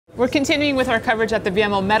We're continuing with our coverage at the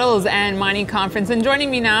BMO Metals and Mining Conference, and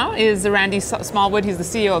joining me now is Randy Smallwood. He's the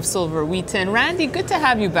CEO of Silver Wheaton. Randy, good to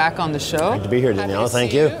have you back on the show. Great to be here, Daniela.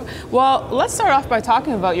 Thank you. Well, let's start off by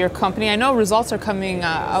talking about your company. I know results are coming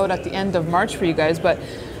out at the end of March for you guys, but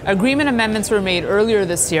agreement amendments were made earlier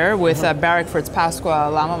this year with Barrick for its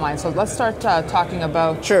Pascua Lama mine. So let's start talking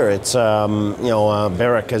about. Sure, it's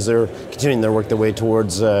Barrick, as they're continuing their way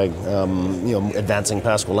towards advancing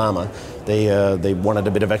Pascua Lama. They wanted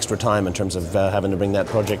a bit of extra time in terms of having to bring that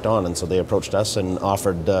project on, and so they approached us and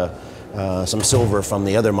offered some silver from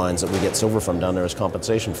the other mines that we get silver from down there as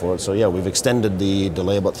compensation for it. So yeah, we've extended the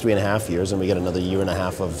delay about 3.5 years, and we get another 1.5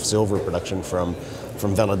 years of silver production from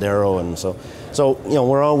Veladero, and so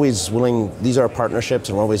we're always willing. These are partnerships,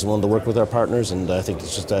 and we're always willing to work with our partners, and I think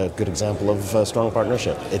it's just a good example of a strong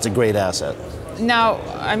partnership. It's a great asset. Now,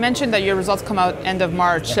 I mentioned that your results come out end of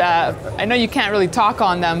March. I know you can't really talk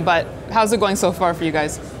on them, but how's it going so far for you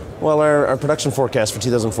guys? Well, our production forecast for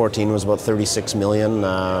 2014 was about 36 million. It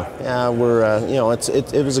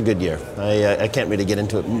was a good year. I can't really get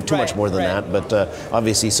into it too much more than that, but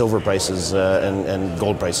obviously silver prices and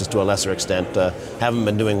gold prices to a lesser extent haven't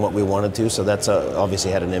been doing what we wanted to, so that's obviously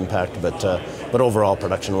had an impact. But overall,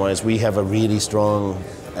 production-wise, we have a really strong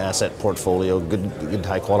asset portfolio, good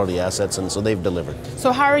high quality assets, and so they've delivered.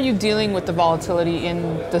 So how are you dealing with the volatility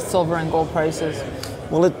in the silver and gold prices?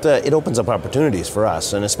 Well, it opens up opportunities for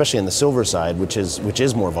us, and especially on the silver side, which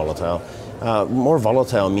is more volatile. More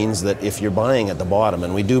volatile means that if you're buying at the bottom,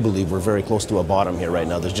 and we do believe we're very close to a bottom here right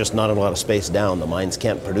now, there's just not a lot of space down. The mines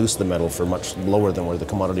can't produce the metal for much lower than where the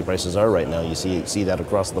commodity prices are right now. You see that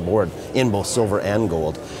across the board in both silver and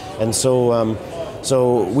gold. And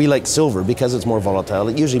so we like silver because it's more volatile.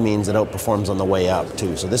 It usually means it outperforms on the way up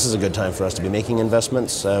too. So this is a good time for us to be making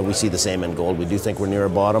investments. We see the same in gold. We do think we're near a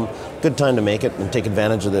bottom. Good time to make it and take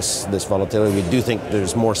advantage of this volatility. We do think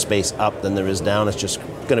there's more space up than there is down. It's just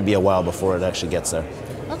going to be a while before it actually gets there.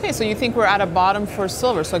 Okay, so you think we're at a bottom for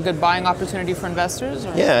silver, so a good buying opportunity for investors?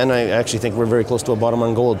 Or? Yeah, and I actually think we're very close to a bottom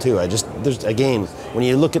on gold too. Again, when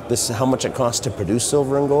you look at this, how much it costs to produce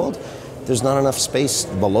silver and gold, there's not enough space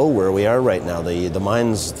below where we are right now.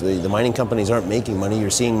 The mining companies aren't making money.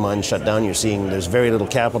 You're seeing mines shut down. You're seeing there's very little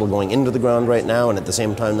capital going into the ground right now, and at the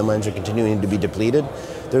same time the mines are continuing to be depleted.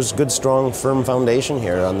 There's good, strong, firm foundation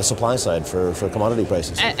here on the supply side for commodity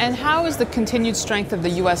prices. And how is the continued strength of the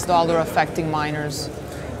U.S. dollar affecting miners?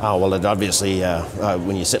 Oh, well, it obviously,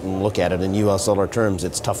 when you sit and look at it in U.S. dollar terms,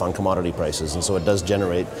 it's tough on commodity prices, and so it does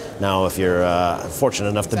generate. Now, if you're fortunate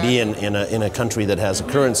enough to be in a country that has a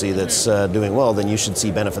currency that's doing well, then you should see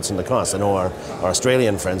benefits in the cost. I know our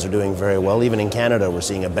Australian friends are doing very well. Even in Canada, we're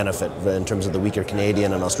seeing a benefit in terms of the weaker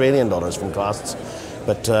Canadian and Australian dollars from costs.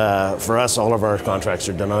 But for us, all of our contracts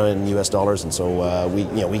are done in U.S. dollars, and so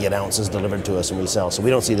we get ounces delivered to us and we sell. So we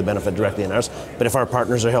don't see the benefit directly in ours. But if our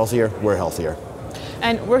partners are healthier, we're healthier.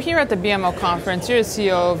 And we're here at the BMO conference. You're the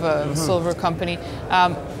CEO of a silver company.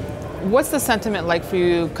 What's the sentiment like for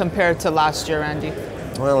you compared to last year, Randy?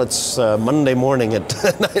 Well, it's Monday morning at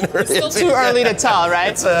 9:30. It's still too early to tell,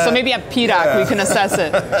 right? So maybe at PDAC we can assess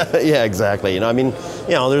it. Yeah, exactly.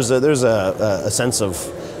 There's a sense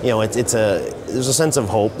of, there's a sense of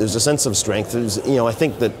hope. There's a sense of strength. I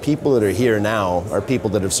think that people that are here now are people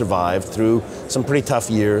that have survived through some pretty tough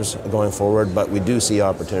years going forward. But we do see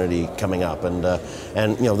opportunity coming up, and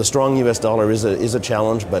the strong U.S. dollar is a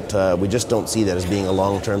challenge, but we just don't see that as being a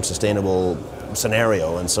long-term sustainable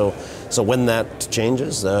scenario. And so when that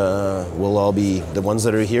changes, we'll all be the ones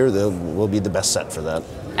that are here. We'll be the best set for that.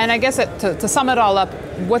 And I guess to sum it all up,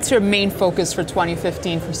 what's your main focus for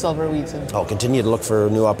 2015 for Silver Wheaton? Continue to look for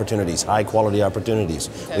new opportunities, high-quality opportunities.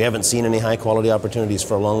 Okay. We haven't seen any high-quality opportunities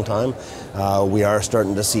for a long time. We are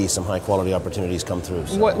starting to see some high-quality opportunities come through.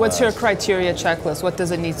 So, what's your criteria checklist? What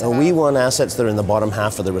does it need to have? We want assets that are in the bottom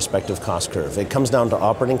half of the respective cost curve. It comes down to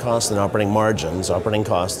operating costs and operating margins, operating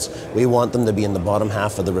costs. We want them to be in the bottom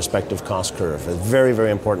half of the respective cost curve. It's very,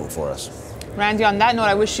 very important for us. Randy, on that note,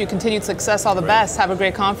 I wish you continued success, all the best. Have a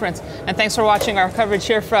great conference. And thanks for watching our coverage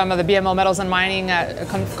here from the BMO Metals and Mining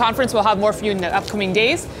conference. We'll have more for you in the upcoming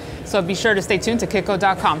days. So be sure to stay tuned to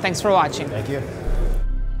Kitco.com. Thanks for watching. Thank you.